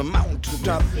land on the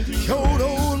mountaintop. Showed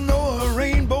old Noah a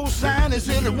rainbow sign. He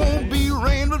said it won't be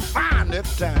rain but fire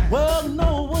next time. Well,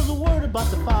 Noah wasn't worried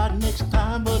about the fire next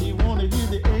time, but he wanted to hear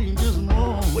the angels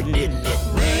moan. Well, didn't it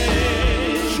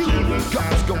rain? Children,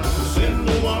 God's gonna send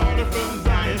the water from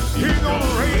Zion. He's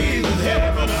gonna raise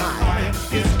heaven up higher.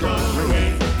 It's gonna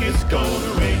rain, it's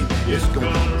gonna rain, it's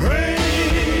gonna rain.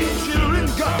 Children,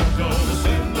 God's gonna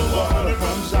send the water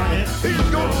from Zion. He's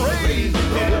gonna raise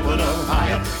heaven up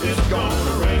higher. It's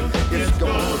gonna rain, it's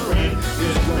gonna rain,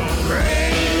 it's gonna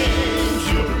rain.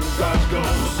 Children, God's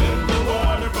gonna send the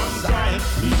water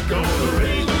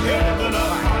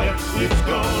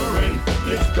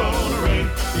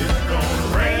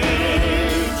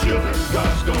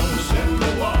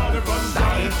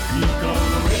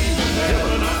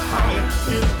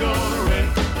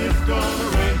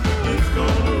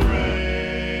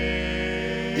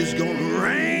it's gonna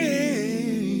rain.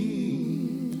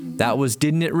 That was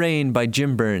Didn't It Rain by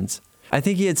Jim Burns. I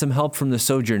think he had some help from the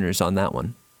Sojourners on that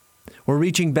one. We're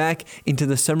reaching back into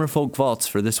the summer folk vaults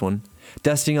for this one,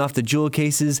 dusting off the jewel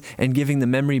cases and giving the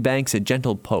memory banks a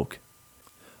gentle poke.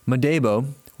 Madebo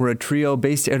were a trio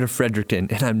based out of Fredericton,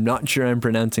 and I'm not sure I'm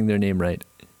pronouncing their name right.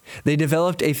 They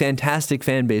developed a fantastic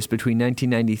fan base between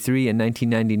 1993 and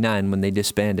 1999 when they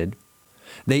disbanded.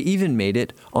 They even made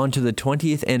it onto the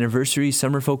 20th anniversary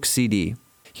Summerfolk CD.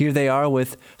 Here they are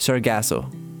with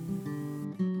Sargasso.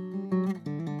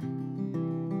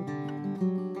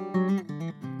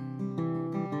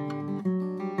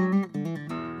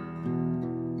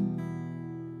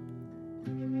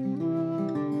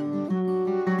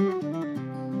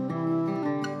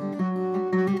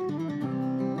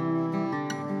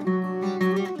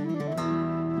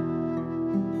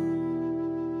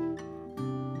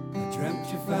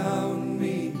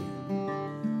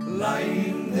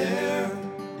 Lying there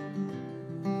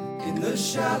in the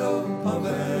shadow of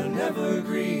an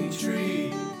evergreen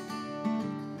tree.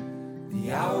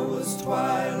 The hour was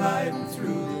twilight and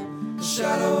through the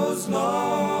shadows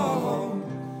long,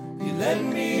 you led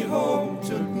me home,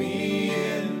 took me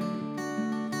in,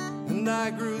 and I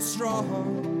grew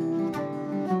strong.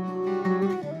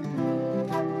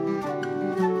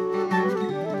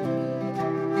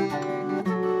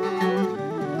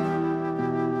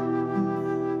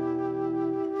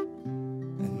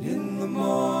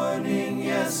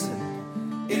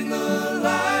 In the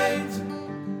light,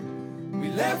 we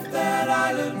left that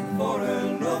island for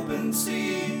an open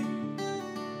sea.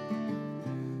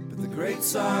 But the great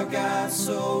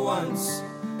Sargasso, once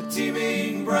a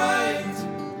teeming bright,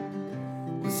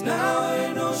 was now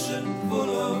an ocean full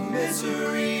of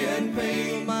misery and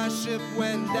pain. My ship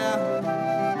went down,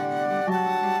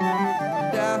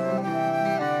 down,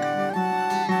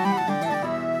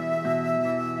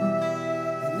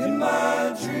 and in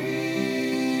my dreams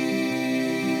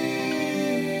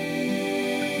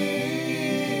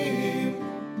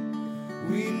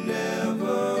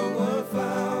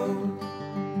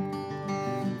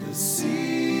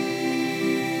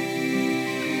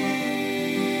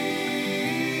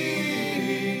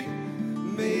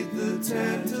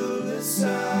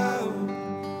sound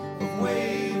of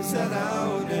waves at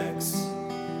our necks,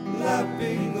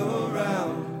 lapping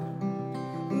around,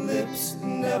 lips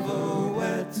never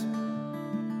wet.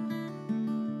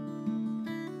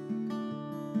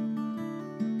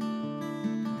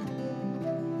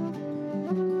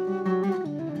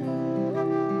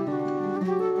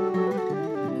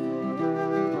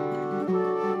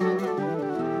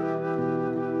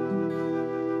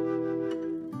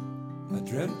 I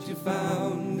dreamt you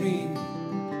found me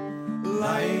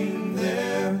lying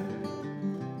there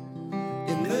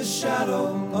in the shadow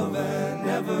of an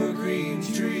evergreen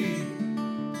tree.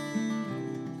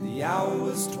 The hour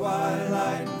was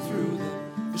twilight and through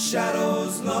the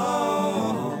shadows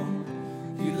long,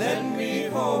 you led me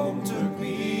home, took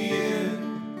me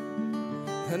in,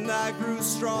 and I grew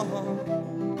strong.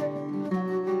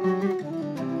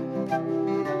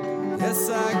 Yes,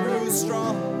 I grew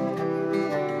strong.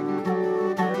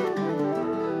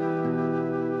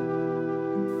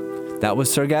 That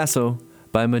was Sargasso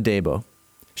by Madebo,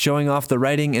 showing off the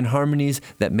writing and harmonies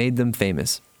that made them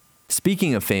famous.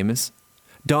 Speaking of famous,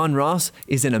 Don Ross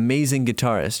is an amazing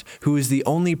guitarist who is the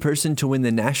only person to win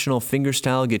the National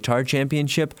Fingerstyle Guitar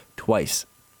Championship twice.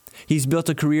 He's built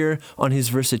a career on his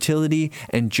versatility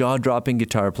and jaw-dropping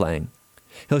guitar playing.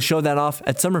 He'll show that off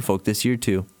at Summerfolk this year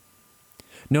too.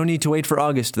 No need to wait for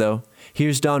August though.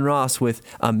 Here's Don Ross with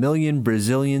A Million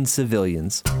Brazilian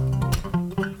Civilians.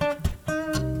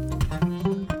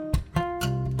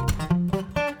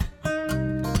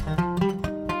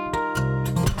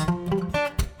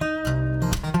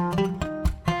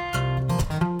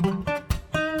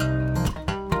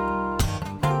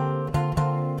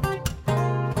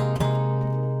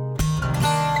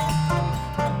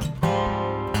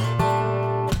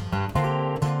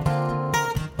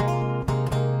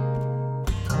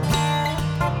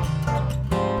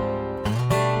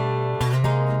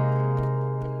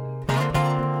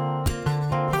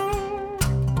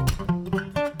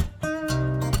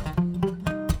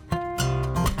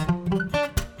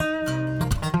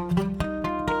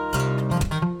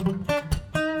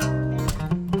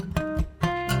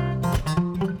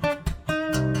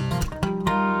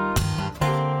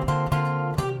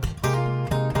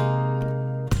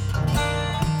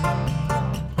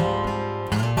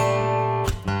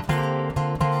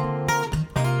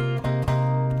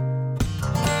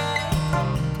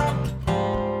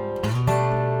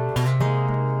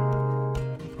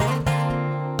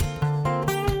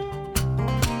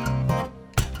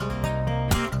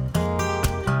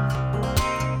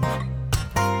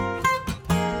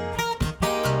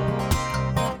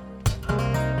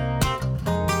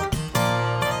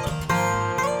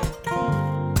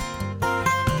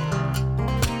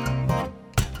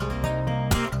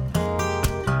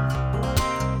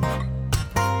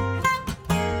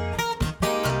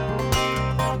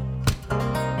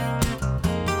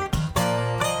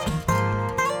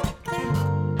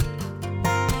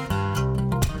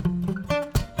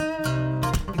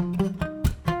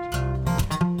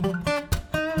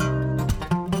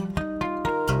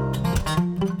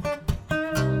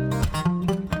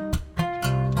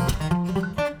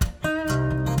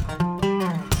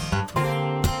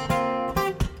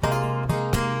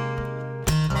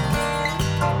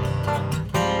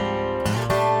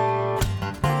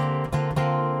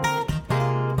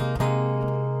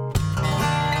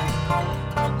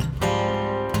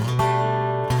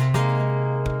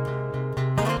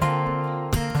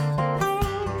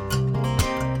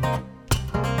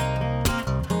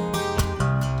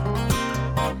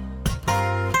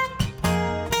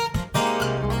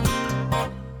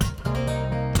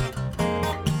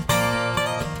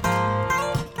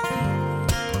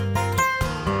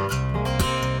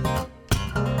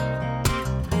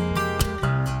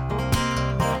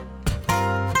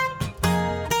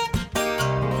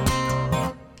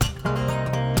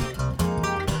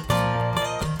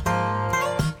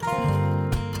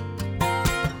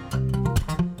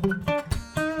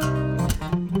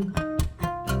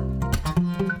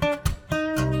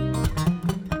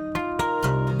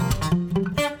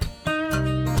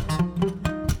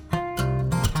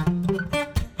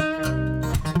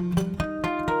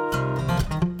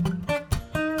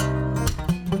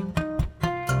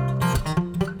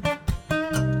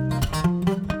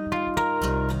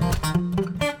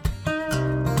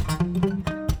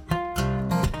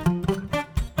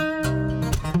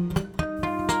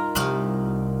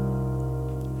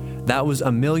 That was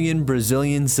A Million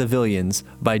Brazilian Civilians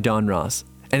by Don Ross,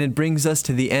 and it brings us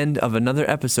to the end of another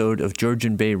episode of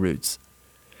Georgian Bay Roots.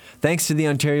 Thanks to the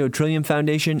Ontario Trillium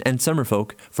Foundation and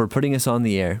Summerfolk for putting us on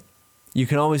the air. You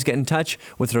can always get in touch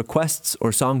with requests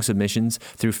or song submissions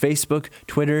through Facebook,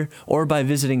 Twitter, or by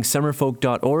visiting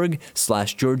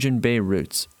summerfolk.org/Georgian Bay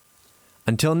Roots.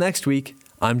 Until next week,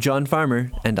 I'm John Farmer,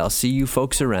 and I'll see you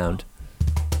folks around.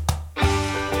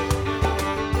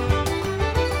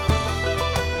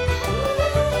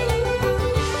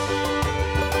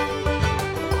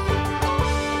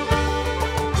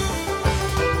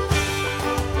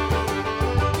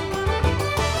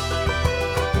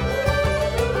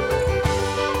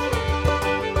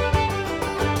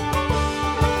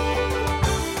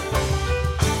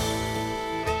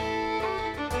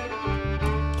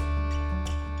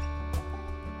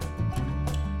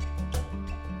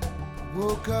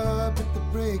 Woke up at the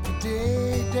break of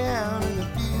day, down in the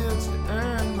fields to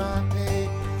earn my pay.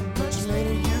 Much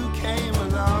later you came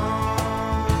along.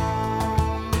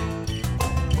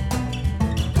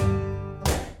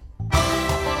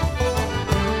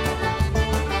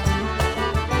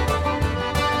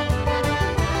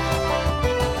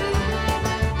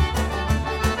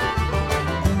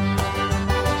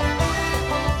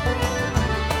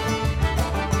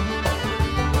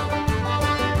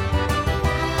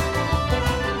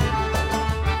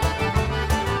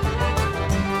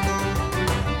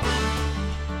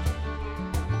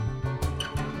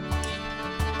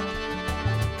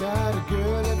 Got a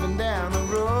girl